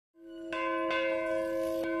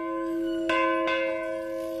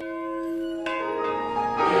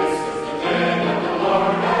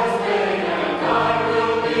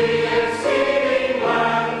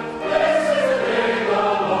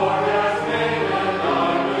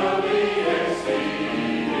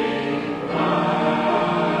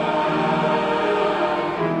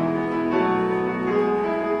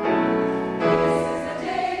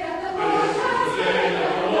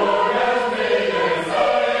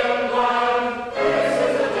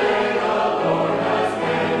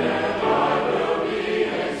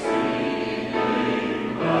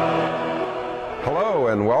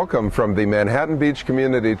Welcome from the Manhattan Beach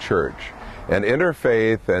Community Church, an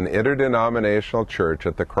interfaith and interdenominational church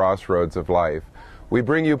at the crossroads of life. We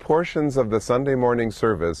bring you portions of the Sunday morning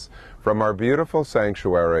service from our beautiful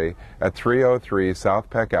sanctuary at 303 South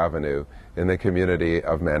Peck Avenue in the community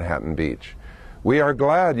of Manhattan Beach. We are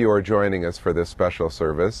glad you are joining us for this special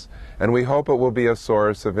service, and we hope it will be a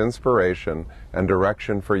source of inspiration and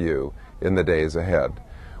direction for you in the days ahead.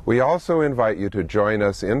 We also invite you to join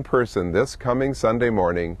us in person this coming Sunday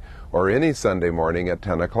morning or any Sunday morning at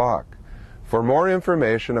 10 o'clock. For more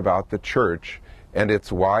information about the church and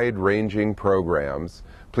its wide-ranging programs,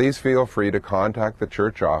 please feel free to contact the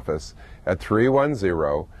church office at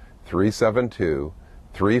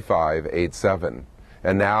 310-372-3587.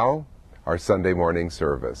 And now, our Sunday morning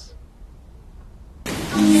service.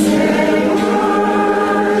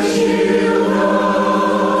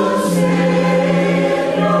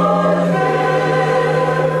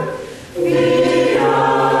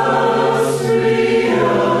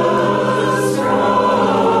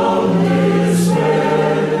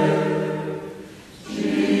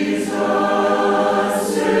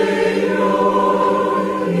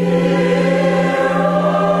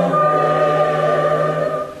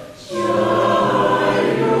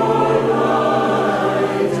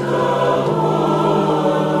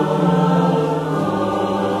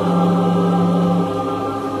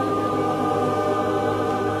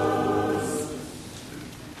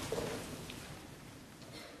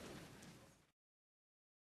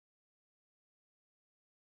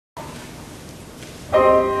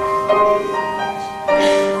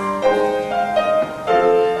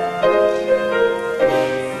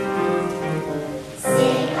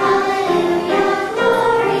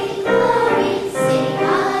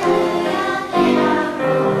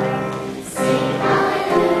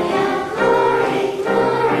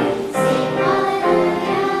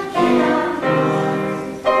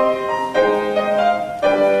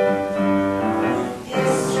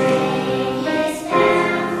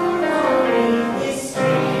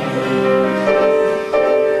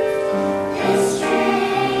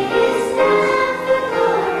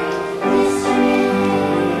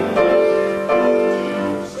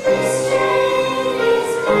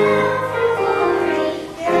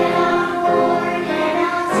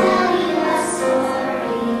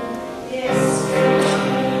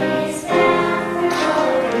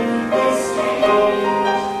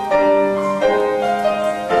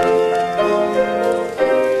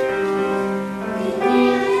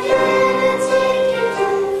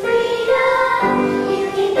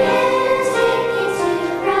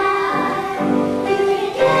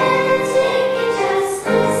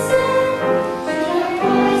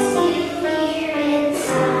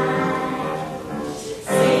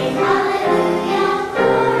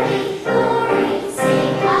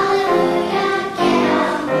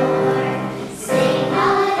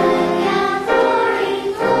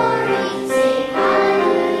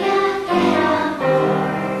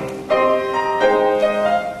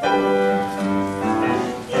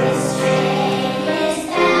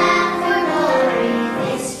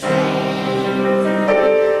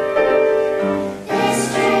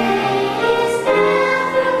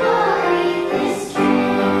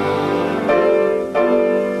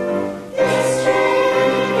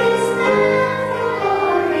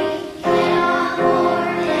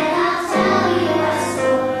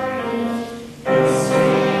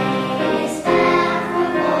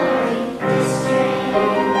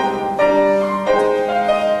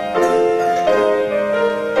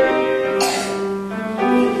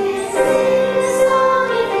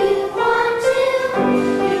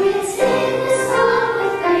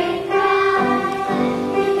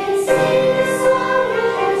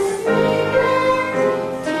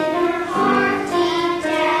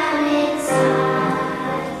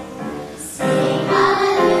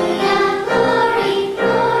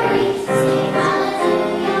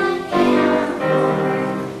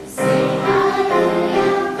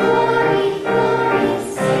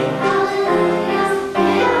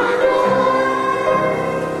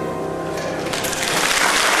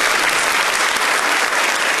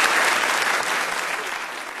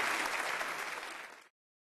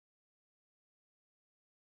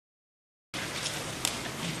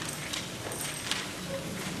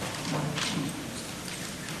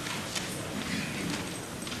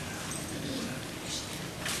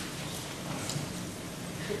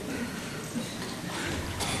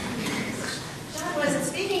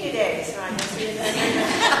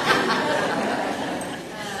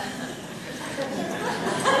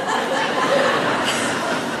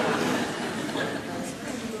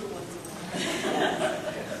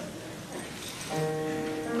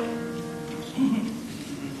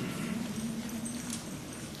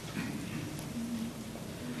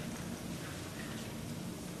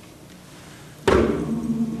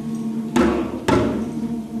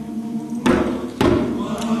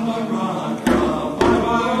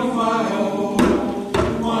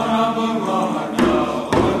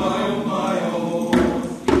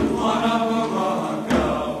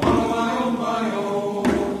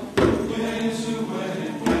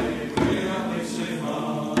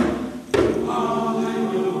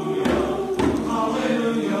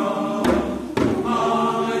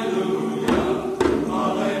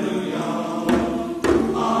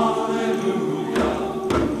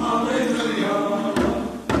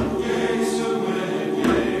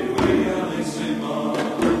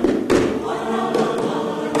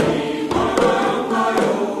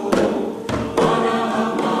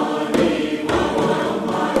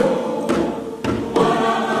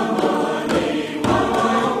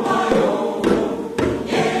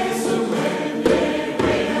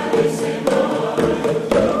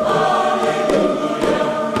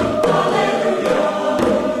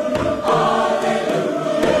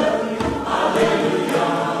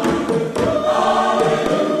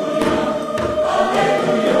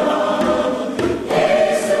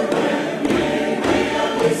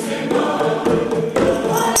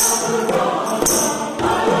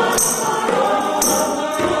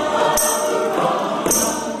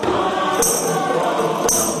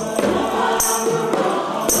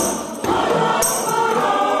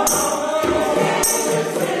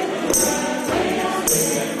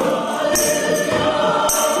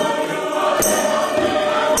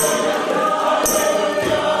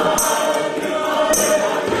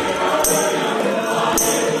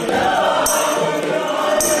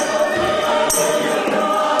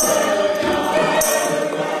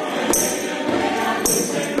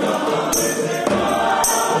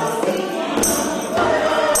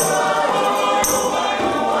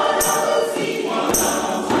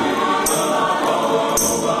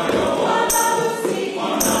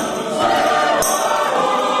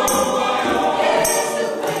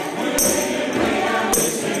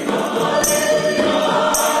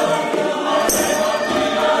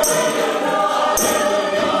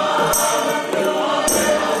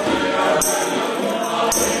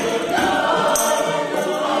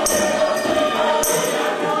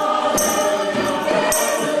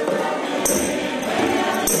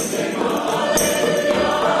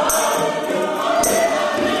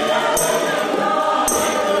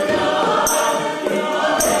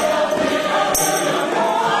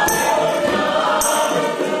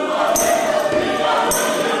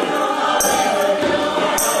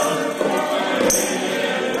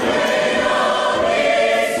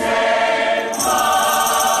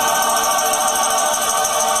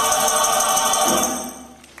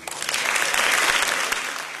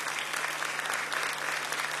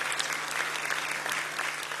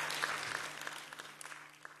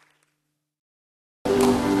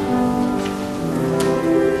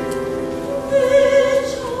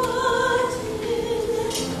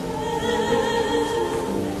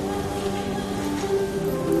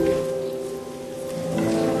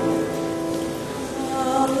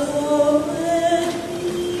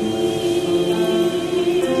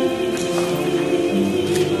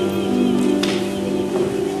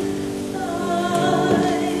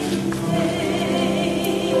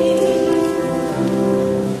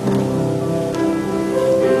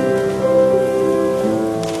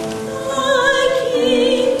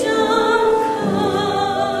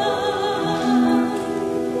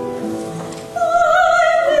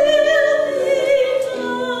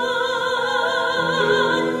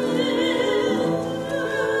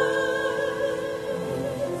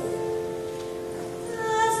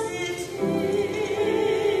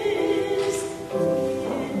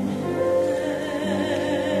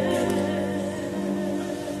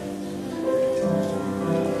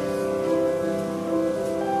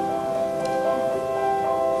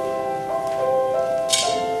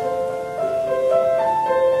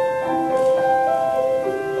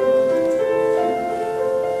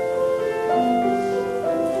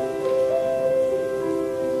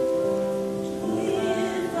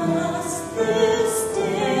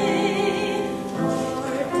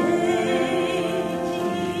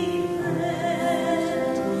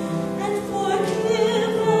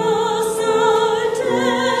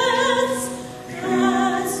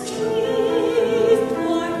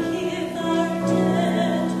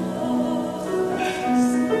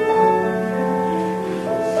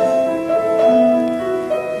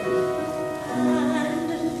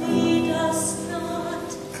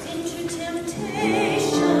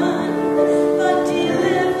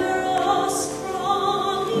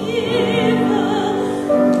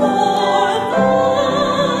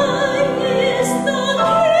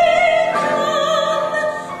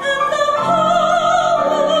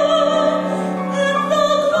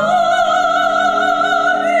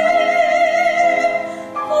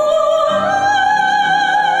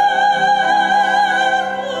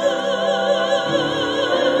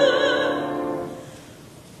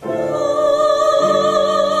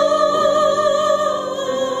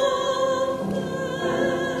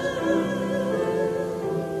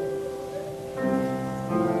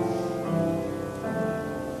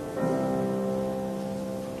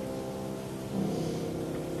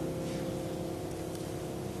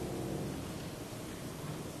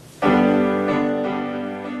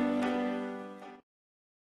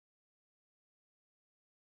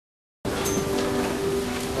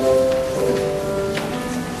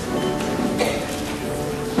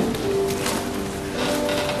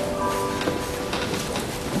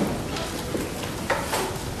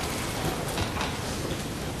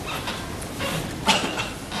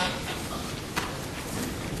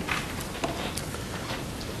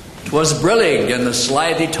 'Twas brillig, and the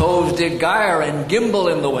slithy toves did gyre and gimble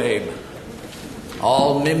in the wabe.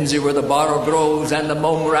 All mimsy were the borrow groves, and the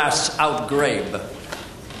mome grass outgrabe.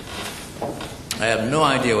 I have no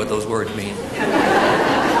idea what those words mean.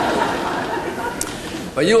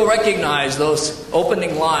 But you'll recognize those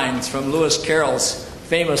opening lines from Lewis Carroll's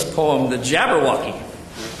famous poem, The Jabberwocky.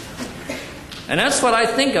 And that's what I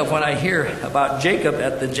think of when I hear about Jacob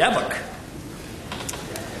at the Jabbok.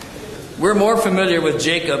 We're more familiar with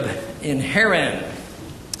Jacob in Haran,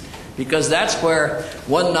 because that's where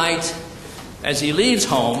one night, as he leaves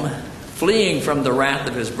home, fleeing from the wrath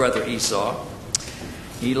of his brother Esau,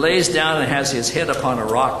 he lays down and has his head upon a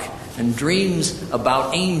rock and dreams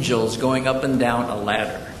about angels going up and down a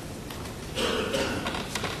ladder.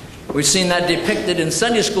 We've seen that depicted in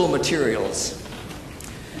Sunday school materials.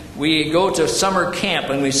 We go to summer camp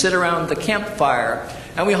and we sit around the campfire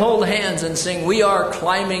and we hold hands and sing, "We are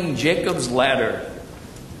climbing Jacob's ladder."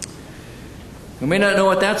 We may not know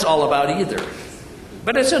what that's all about either,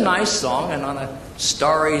 but it's a nice song, and on a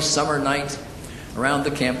starry summer night around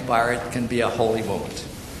the campfire, it can be a holy moment.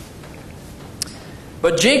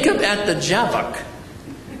 But Jacob at the Jabbok,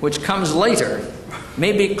 which comes later,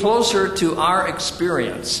 may be closer to our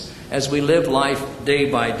experience as we live life day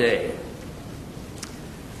by day.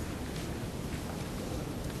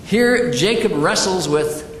 Here, Jacob wrestles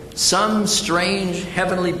with some strange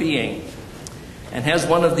heavenly being and has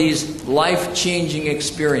one of these life-changing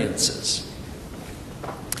experiences.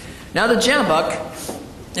 Now, the Jabbok,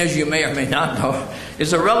 as you may or may not know,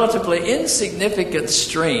 is a relatively insignificant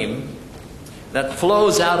stream that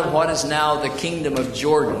flows out of what is now the kingdom of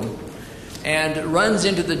Jordan and runs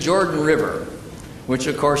into the Jordan River, which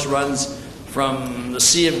of course runs from the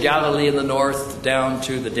Sea of Galilee in the north down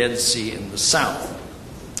to the Dead Sea in the south.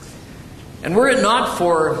 And were it not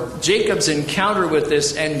for Jacob's encounter with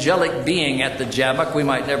this angelic being at the Jabbok, we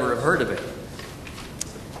might never have heard of it.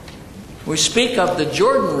 We speak of the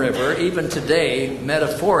Jordan River, even today,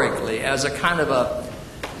 metaphorically, as a kind of a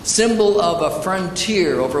symbol of a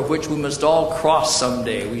frontier over which we must all cross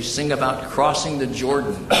someday. We sing about crossing the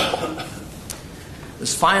Jordan.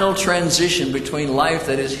 This final transition between life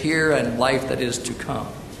that is here and life that is to come.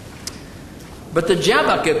 But the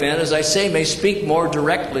Jabbok event, as I say, may speak more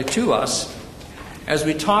directly to us as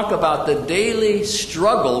we talk about the daily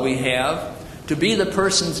struggle we have to be the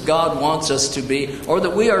persons God wants us to be, or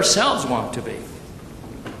that we ourselves want to be.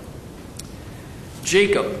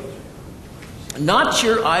 Jacob, not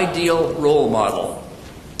your ideal role model.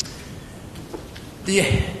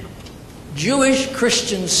 The Jewish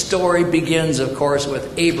Christian story begins, of course,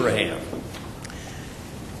 with Abraham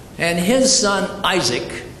and his son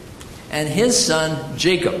Isaac and his son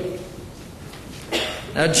Jacob.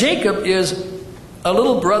 Now, Jacob is a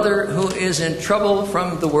little brother who is in trouble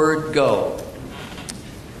from the word go.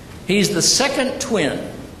 He's the second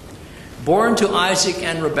twin, born to Isaac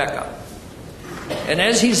and Rebekah. And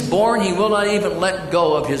as he's born, he will not even let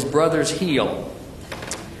go of his brother's heel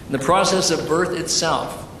in the process of birth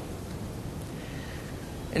itself.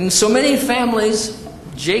 In so many families,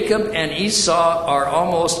 Jacob and Esau are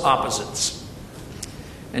almost opposites.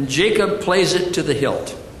 And Jacob plays it to the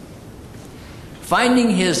hilt.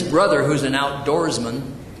 Finding his brother, who's an outdoorsman,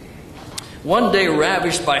 one day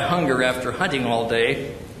ravished by hunger after hunting all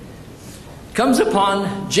day, comes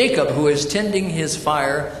upon Jacob, who is tending his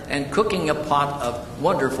fire and cooking a pot of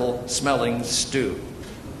wonderful smelling stew.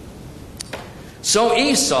 So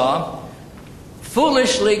Esau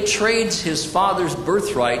foolishly trades his father's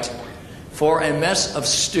birthright for a mess of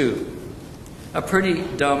stew. A pretty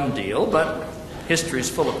dumb deal, but history is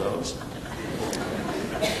full of those.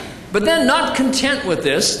 But then, not content with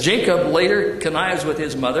this, Jacob later connives with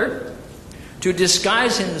his mother to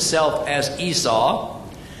disguise himself as Esau,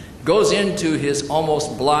 goes into his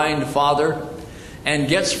almost blind father, and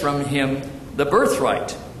gets from him the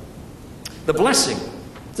birthright, the blessing.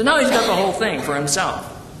 So now he's got the whole thing for himself.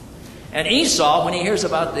 And Esau, when he hears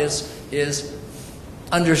about this, is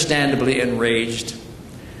understandably enraged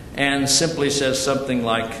and simply says something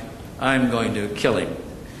like, "I'm going to kill him."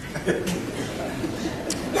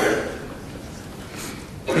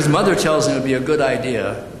 His mother tells him it would be a good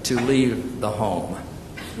idea to leave the home.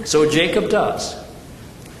 So Jacob does.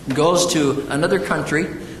 Goes to another country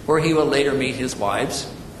where he will later meet his wives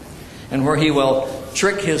and where he will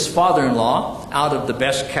trick his father-in-law out of the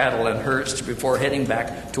best cattle and herds before heading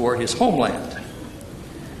back toward his homeland.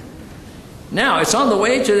 Now, it's on the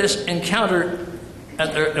way to this encounter,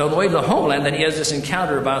 on the way to the homeland, that he has this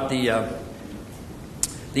encounter about the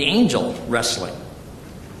angel wrestling.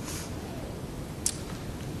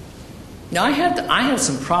 Now, I had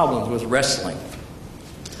some problems with wrestling.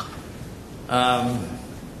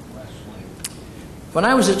 When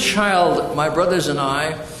I was a child, my brothers and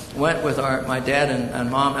I went with my dad and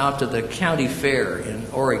mom out to the county fair in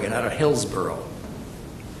Oregon, out of Hillsboro.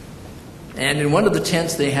 And in one of the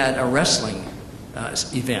tents, they had a wrestling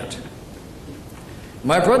event.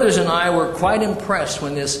 My brothers and I were quite impressed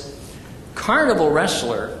when this carnival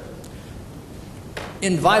wrestler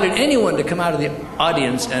invited anyone to come out of the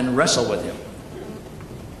audience and wrestle with him.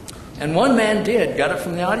 And one man did, got up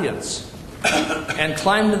from the audience and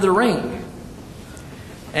climbed to the ring.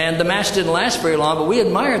 And the match didn't last very long, but we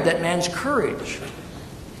admired that man's courage.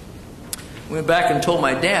 We went back and told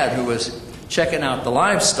my dad, who was checking out the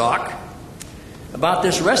livestock, about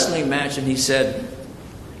this wrestling match, and he said,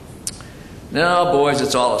 "No, boys,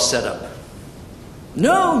 it's all a setup."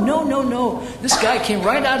 No. This guy came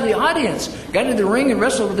right out of the audience, got into the ring and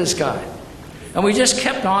wrestled with this guy. And we just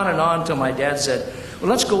kept on and on until my dad said, "Well,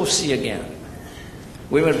 let's go see again."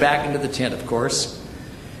 We went back into the tent, of course.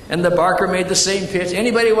 And the barker made the same pitch.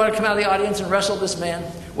 "Anybody want to come out of the audience and wrestle this man?"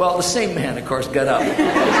 Well, the same man, of course, got up.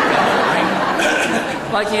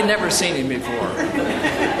 Like he'd never seen him before.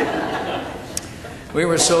 We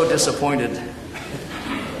were so disappointed.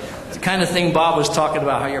 It's the kind of thing Bob was talking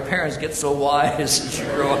about, how your parents get so wise as you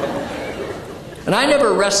grow up. And I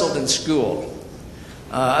never wrestled in school,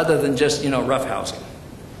 other than just, roughhousing.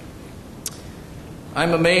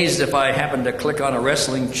 I'm amazed if I happen to click on a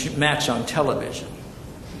wrestling match on television.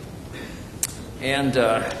 And,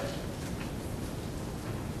 I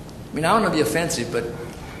don't want to be offensive, but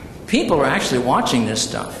people are actually watching this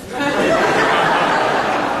stuff.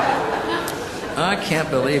 I can't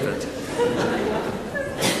believe it.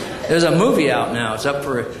 There's a movie out now. It's up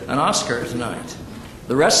for an Oscar tonight.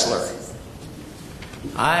 The Wrestler.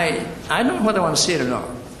 I don't know whether I want to see it or not.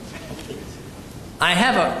 I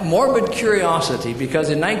have a morbid curiosity because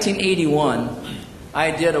in 1981, I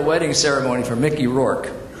did a wedding ceremony for Mickey Rourke.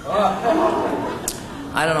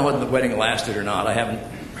 I don't know whether the wedding lasted or not. I haven't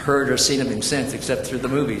heard or seen of him since, except through the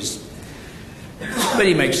movies. But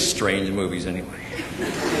he makes strange movies anyway.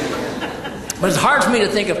 But it's hard for me to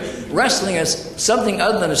think of wrestling as something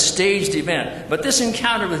other than a staged event. But this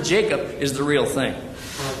encounter with Jacob is the real thing.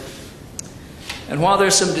 And while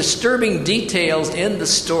there's some disturbing details in the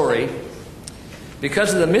story,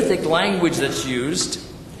 because of the mythic language that's used,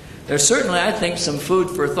 there's certainly, I think, some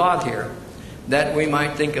food for thought here that we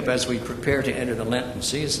might think of as we prepare to enter the Lenten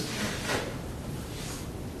season.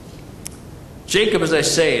 Jacob, as I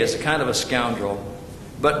say, is kind of a scoundrel.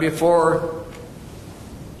 But before,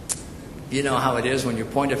 you know how it is when you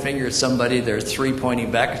point a finger at somebody, there are three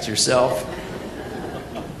pointing back at yourself.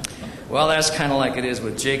 Well, that's kind of like it is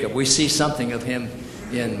with Jacob. We see something of him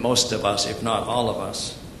in most of us, if not all of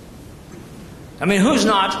us. I mean, who's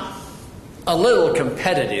not a little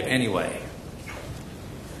competitive anyway?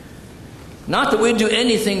 Not that we'd do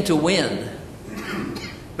anything to win,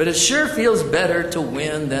 but it sure feels better to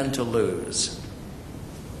win than to lose.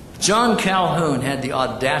 John Calhoun had the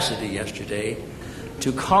audacity yesterday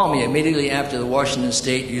to call me immediately after the Washington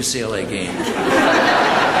State-UCLA game.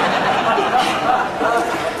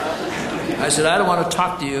 I said, "I don't want to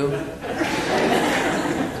talk to you."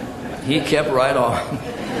 He kept right on.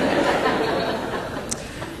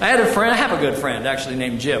 I have a good friend, actually,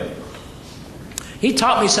 named Jim. He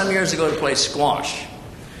taught me some years ago to play squash.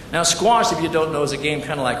 Now, squash, if you don't know, is a game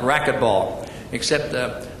kind of like racquetball, except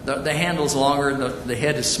the handle's longer, the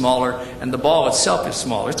head is smaller, and the ball itself is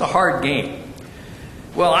smaller. It's a hard game.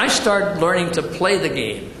 Well, I started learning to play the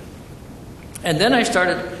game. And then I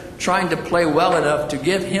started trying to play well enough to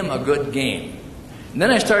give him a good game. And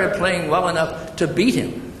then I started playing well enough to beat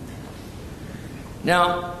him.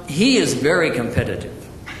 Now, he is very competitive.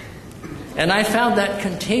 And I found that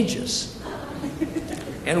contagious.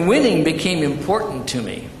 And winning became important to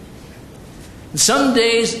me. Some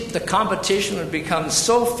days the competition would become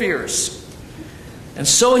so fierce and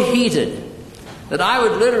so heated that I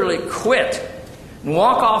would literally quit and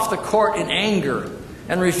walk off the court in anger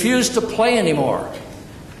and refuse to play anymore.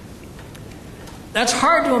 That's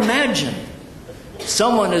hard to imagine.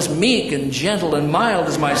 Someone as meek and gentle and mild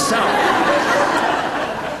as myself.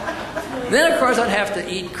 Then, of course, I'd have to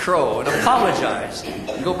eat crow and apologize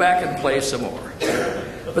and go back and play some more.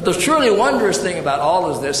 But the truly wondrous thing about all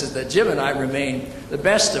of this is that Jim and I remain the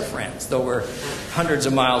best of friends, though we're hundreds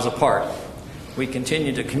of miles apart. We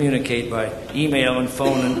continue to communicate by email and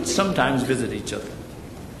phone and sometimes visit each other.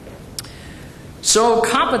 So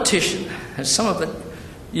competition, and some of it,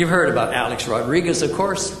 you've heard about Alex Rodriguez, of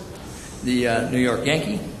course, the New York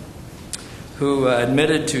Yankee, who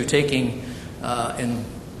admitted to taking,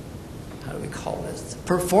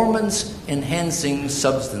 performance-enhancing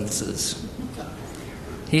substances.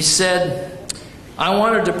 He said, "I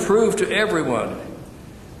wanted to prove to everyone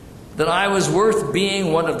that I was worth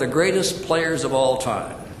being one of the greatest players of all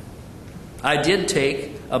time. I did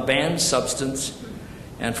take a banned substance,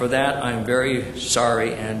 and for that I'm very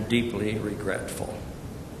sorry and deeply regretful.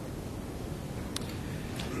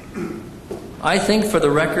 I think for the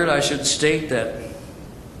record I should state that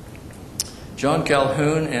John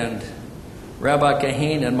Calhoun and Rabbi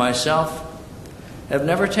Kahane and myself have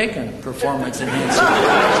never taken performance-enhancing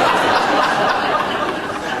drugs.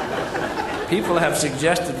 People have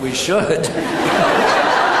suggested we should.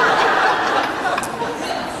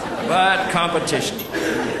 But competition.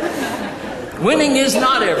 Winning is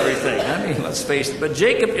not everything. I mean, let's face it. But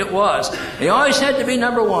Jacob, it was. He always had to be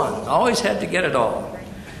number one. Always had to get it all.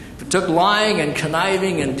 If it took lying and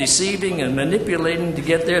conniving and deceiving and manipulating to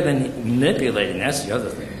get there, then manipulating, that's the other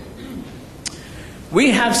thing.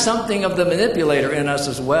 We have something of the manipulator in us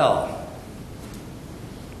as well.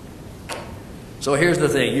 So here's the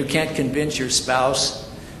thing. You can't convince your spouse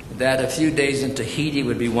that a few days in Tahiti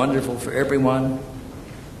would be wonderful for everyone.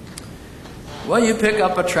 Well, you pick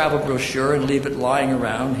up a travel brochure and leave it lying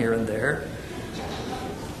around here and there.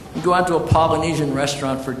 You go out to a Polynesian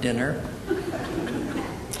restaurant for dinner.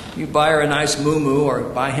 You buy her a nice muumuu or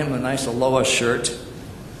buy him a nice Aloha shirt.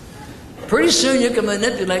 Pretty soon you can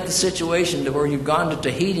manipulate the situation to where you've gone to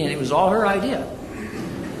Tahiti and it was all her idea.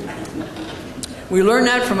 We learn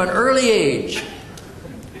that from an early age.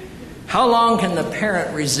 How long can the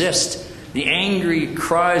parent resist the angry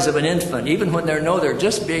cries of an infant, even when they know they're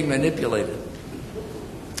just being manipulated?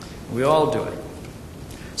 We all do it.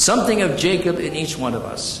 Something of Jacob in each one of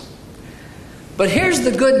us. But here's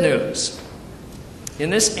the good news.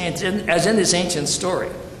 As in this ancient story,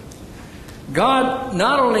 God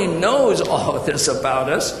not only knows all of this about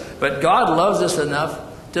us, but God loves us enough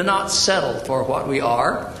to not settle for what we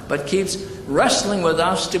are, but keeps wrestling with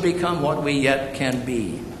us to become what we yet can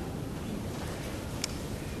be.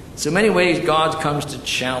 So in many ways, God comes to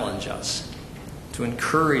challenge us, to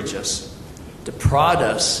encourage us, to prod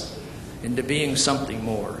us into being something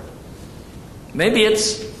more. Maybe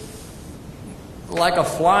it's like a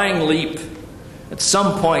flying leap at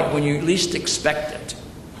some point when you least expect it.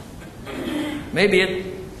 Maybe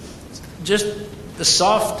it's just the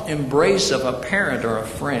soft embrace of a parent or a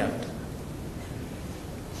friend.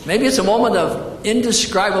 Maybe it's a moment of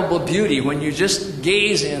indescribable beauty when you just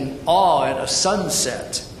gaze in awe at a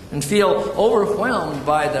sunset and feel overwhelmed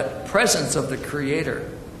by the presence of the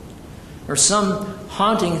Creator. Or some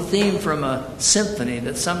haunting theme from a symphony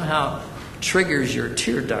that somehow triggers your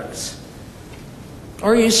tear ducts.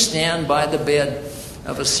 Or you stand by the bed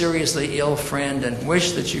of a seriously ill friend and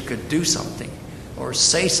wish that you could do something or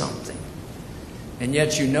say something. And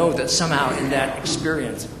yet you know that somehow in that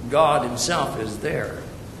experience, God Himself is there.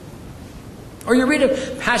 Or you read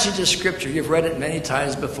a passage of Scripture, you've read it many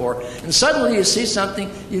times before, and suddenly you see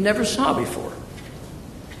something you never saw before.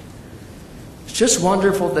 It's just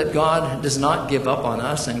wonderful that God does not give up on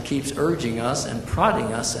us and keeps urging us and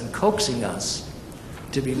prodding us and coaxing us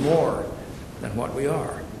to be more than what we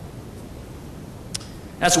are.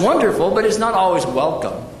 That's wonderful, but it's not always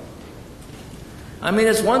welcome. I mean,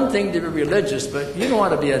 it's one thing to be religious, but you don't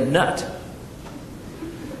want to be a nut.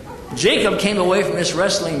 Jacob came away from this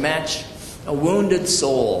wrestling match a wounded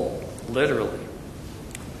soul, literally.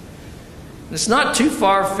 It's not too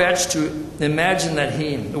far-fetched to imagine that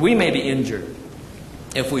we may be injured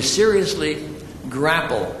if we seriously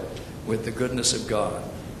grapple with the goodness of God.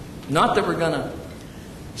 Not that we're going to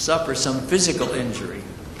suffer some physical injury,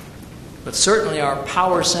 but certainly our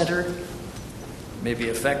power center may be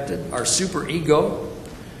affected, our superego,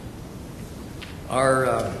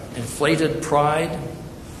 our inflated pride.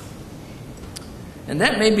 And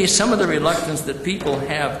that may be some of the reluctance that people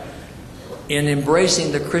have in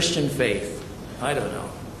embracing the Christian faith. I don't know.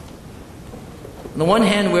 On the one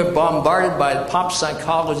hand, we're bombarded by pop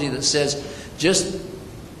psychology that says, just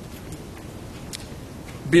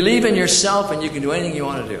believe in yourself and you can do anything you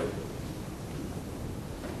want to do.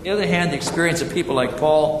 On the other hand, the experience of people like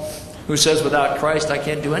Paul, who says, without Christ, I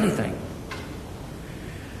can't do anything.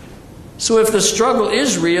 So if the struggle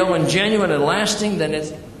is real and genuine and lasting, then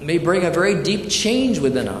it may bring a very deep change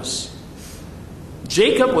within us.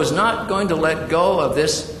 Jacob was not going to let go of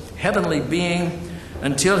this heavenly being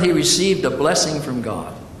until he received a blessing from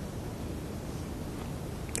God.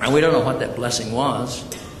 And we don't know what that blessing was.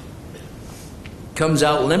 Comes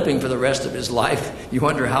out limping for the rest of his life. You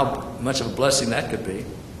wonder how much of a blessing that could be.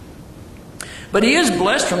 But he is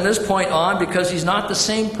blessed from this point on because he's not the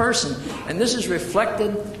same person. And this is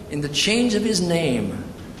reflected in the change of his name.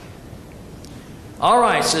 All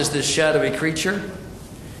right, says this shadowy creature,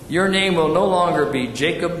 your name will no longer be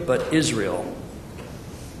Jacob, but Israel.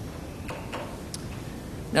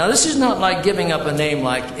 Now, this is not like giving up a name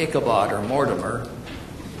like Ichabod or Mortimer.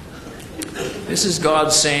 This is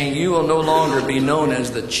God saying, you will no longer be known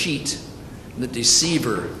as the cheat, the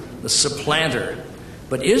deceiver, the supplanter,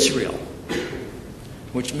 but Israel,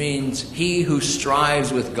 which means he who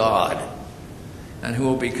strives with God and who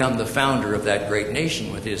will become the founder of that great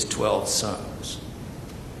nation with his 12 sons.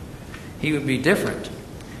 He would be different,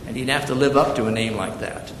 and he'd have to live up to a name like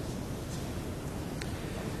that.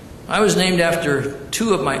 I was named after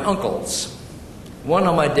two of my uncles, one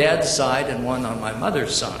on my dad's side and one on my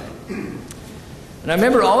mother's side. And I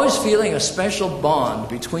remember always feeling a special bond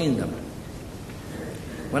between them.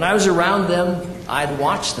 When I was around them, I'd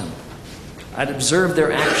watch them. I'd observe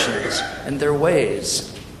their actions and their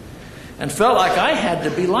ways, and felt like I had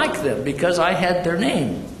to be like them because I had their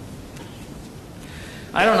name.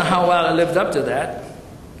 I don't know how well I lived up to that,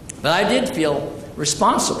 but I did feel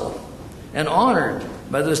responsible and honored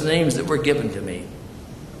by those names that were given to me.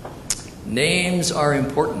 Names are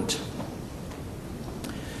important.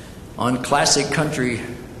 On classic country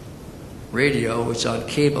radio, which on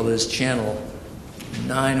cable is channel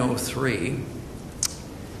 903,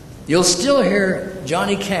 you'll still hear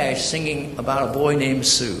Johnny Cash singing about a boy named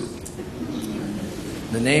Sue,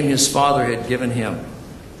 the name his father had given him,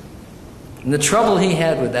 and the trouble he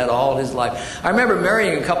had with that all his life. I remember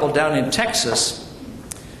marrying a couple down in Texas.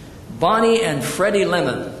 Bonnie and Freddie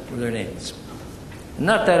Lemon were their names.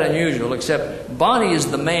 Not that unusual, except Bonnie is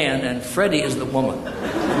the man and Freddie is the woman.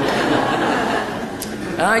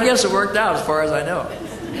 And I guess it worked out as far as I know.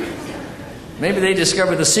 Maybe they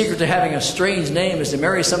discovered the secret to having a strange name is to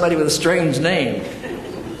marry somebody with a strange name.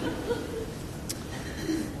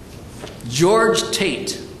 George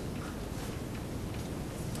Tate.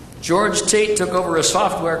 George Tate took over a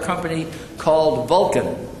software company called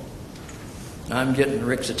Vulcan. I'm getting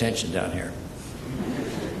Rick's attention down here.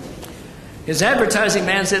 His advertising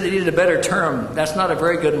man said they needed a better term. That's not a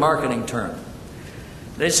very good marketing term.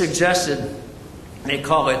 They suggested they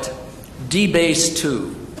call it D-Base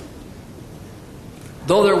 2.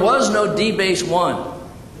 Though there was no D-Base 1.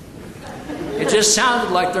 It just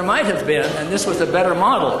sounded like there might have been, and this was a better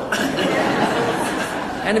model.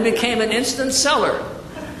 And it became an instant seller.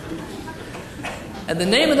 And the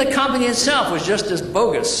name of the company itself was just as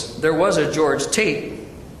bogus. There was a George Tate.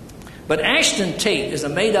 But Ashton Tate is a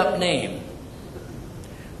made-up name.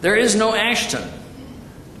 There is no Ashton.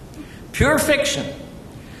 Pure fiction.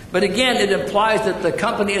 But again, it implies that the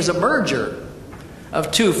company is a merger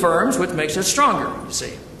of two firms, which makes it stronger, you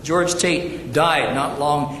see. George Tate died not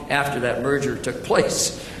long after that merger took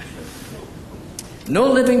place.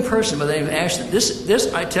 No living person by the name of Ashton.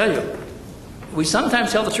 This I tell you, we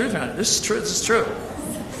sometimes tell the truth around it. This is true. This is true.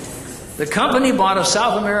 The company bought a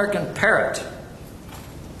South American parrot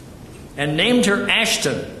and named her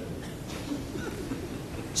Ashton.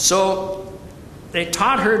 So they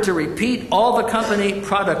taught her to repeat all the company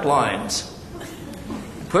product lines.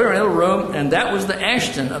 Put her in a little room, and that was the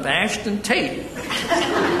Ashton of Ashton Tate.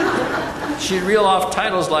 She'd reel off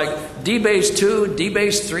titles like D-Base 2,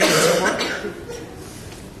 D-Base 3, and so forth.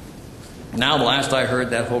 Now, the last I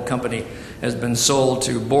heard, that whole company has been sold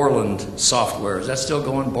to Borland Software. Is that still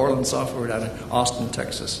going? Borland Software down in Austin,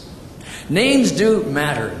 Texas. Names do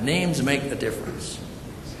matter. Names make a difference.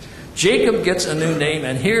 Jacob gets a new name,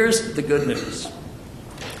 and here's the good news.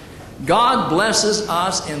 God blesses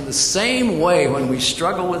us in the same way when we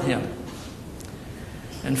struggle with Him.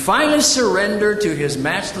 And finally surrender to His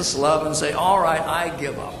matchless love and say, all right, I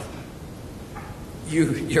give up.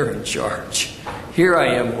 You're in charge. Here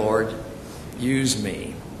I am, Lord. Use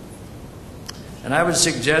me. And I would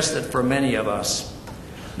suggest that for many of us,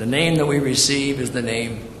 the name that we receive is the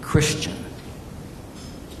name Christian.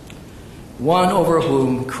 One over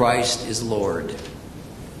whom Christ is Lord.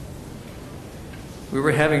 We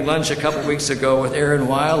were having lunch a couple weeks ago with Erin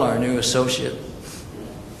Weil, our new associate.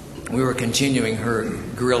 We were continuing her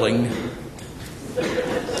grilling.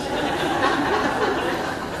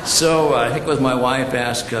 So I think it was my wife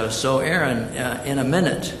asked, so Erin, in a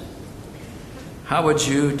minute, how would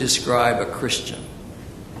you describe a Christian?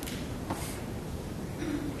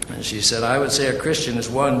 And she said, I would say a Christian is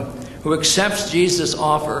one who accepts Jesus'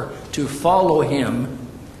 offer to follow Him.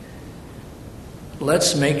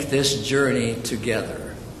 Let's make this journey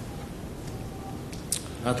together.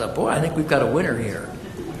 I thought, boy, I think we've got a winner here.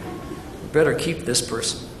 Better keep this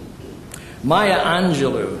person. Maya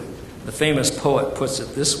Angelou, the famous poet, puts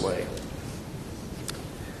it this way.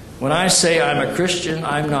 When I say I'm a Christian,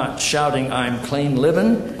 I'm not shouting I'm clean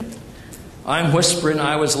living. I'm whispering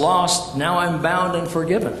I was lost, now I'm bound and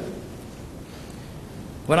forgiven.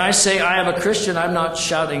 When I say I am a Christian, I'm not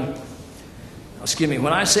shouting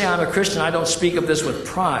When I say I'm a Christian, I don't speak of this with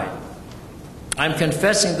pride. I'm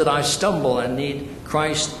confessing that I stumble and need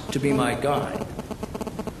Christ to be my guide.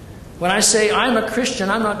 When I say I'm a Christian,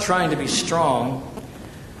 I'm not trying to be strong.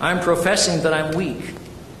 I'm professing that I'm weak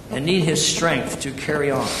and need His strength to carry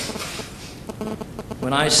on.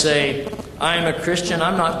 When I say I'm a Christian,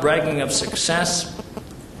 I'm not bragging of success.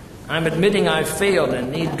 I'm admitting I've failed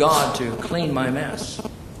and need God to clean my mess.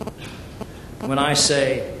 When I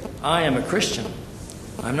say I am a Christian,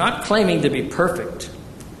 I'm not claiming to be perfect.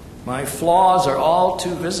 My flaws are all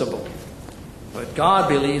too visible, but God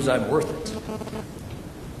believes I'm worth it.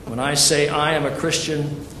 When I say I am a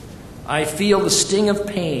Christian, I feel the sting of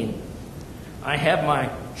pain. I have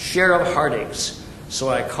my share of heartaches, so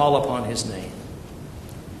I call upon His name.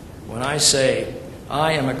 When I say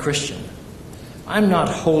I am a Christian, I'm not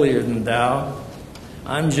holier than thou.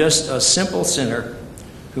 I'm just a simple sinner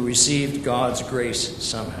who received God's grace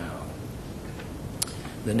somehow.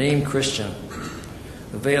 The name Christian,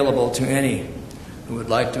 available to any who would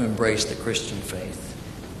like to embrace the Christian faith.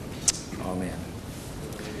 Amen.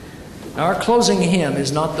 Now our closing hymn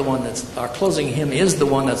is the one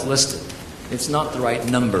that's listed. It's not the right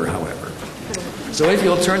number, however. So if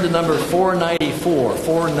you'll turn to number 494,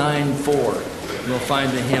 494, you'll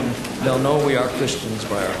find the hymn, They'll Know We Are Christians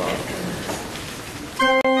by Our Love.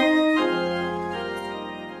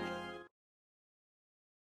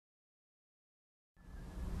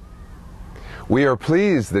 We are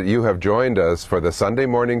pleased that you have joined us for the Sunday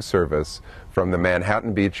morning service from the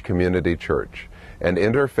Manhattan Beach Community Church, an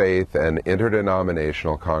interfaith and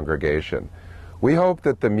interdenominational congregation. We hope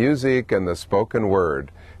that the music and the spoken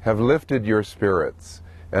word have lifted your spirits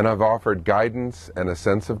and have offered guidance and a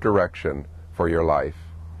sense of direction for your life.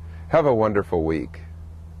 Have a wonderful week.